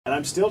And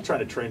I'm still trying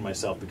to train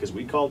myself because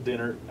we called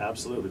dinner,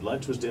 absolutely,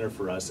 lunch was dinner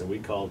for us, and we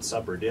called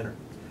supper dinner.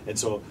 And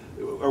so,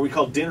 or we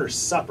called dinner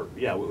supper.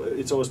 Yeah,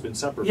 it's always been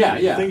supper. Yeah,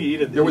 yeah. The thing you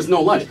eat there was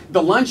no lunch.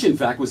 The lunch, in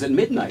fact, was at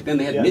midnight. Then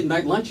they had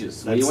midnight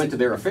lunches when you went to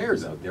their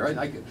affairs out there.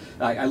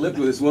 I lived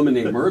with this woman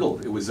named Myrtle.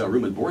 It was a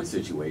room and board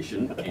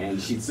situation.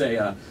 And she'd say,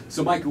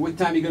 so Mike, what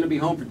time are you going to be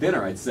home for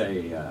dinner? I'd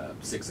say,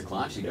 6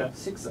 o'clock. She'd go,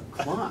 6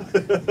 o'clock?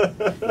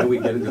 Then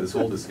we'd get into this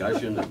whole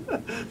discussion.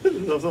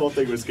 The whole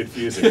thing was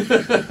confusing.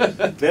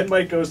 Then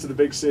Mike goes to the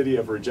big city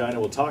of Regina.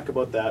 We'll talk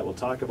about that. We'll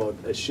talk about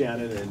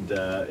Shannon,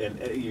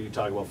 and you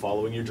talk about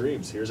following your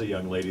dreams. Here's a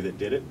young lady that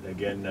did it.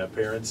 Again,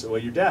 parents, well,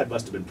 your dad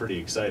must have been pretty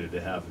excited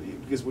to have,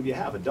 because when you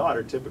have a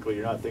daughter, typically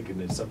you're not thinking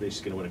that someday she's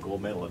going to win a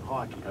gold medal in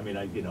hockey. I mean,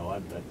 I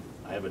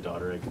have a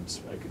daughter, I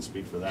can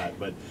speak for that,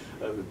 but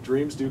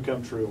dreams do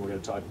come true, and we're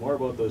going to talk more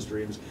about those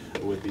dreams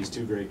with these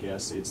two great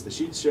guests. It's the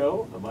Sheetz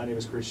Show. My name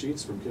is Chris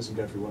Sheetz from Kissin'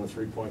 Country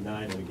 103.9,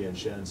 and again,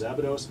 Shannon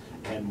Szabodos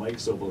and Mike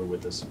Sobel are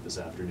with us this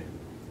afternoon.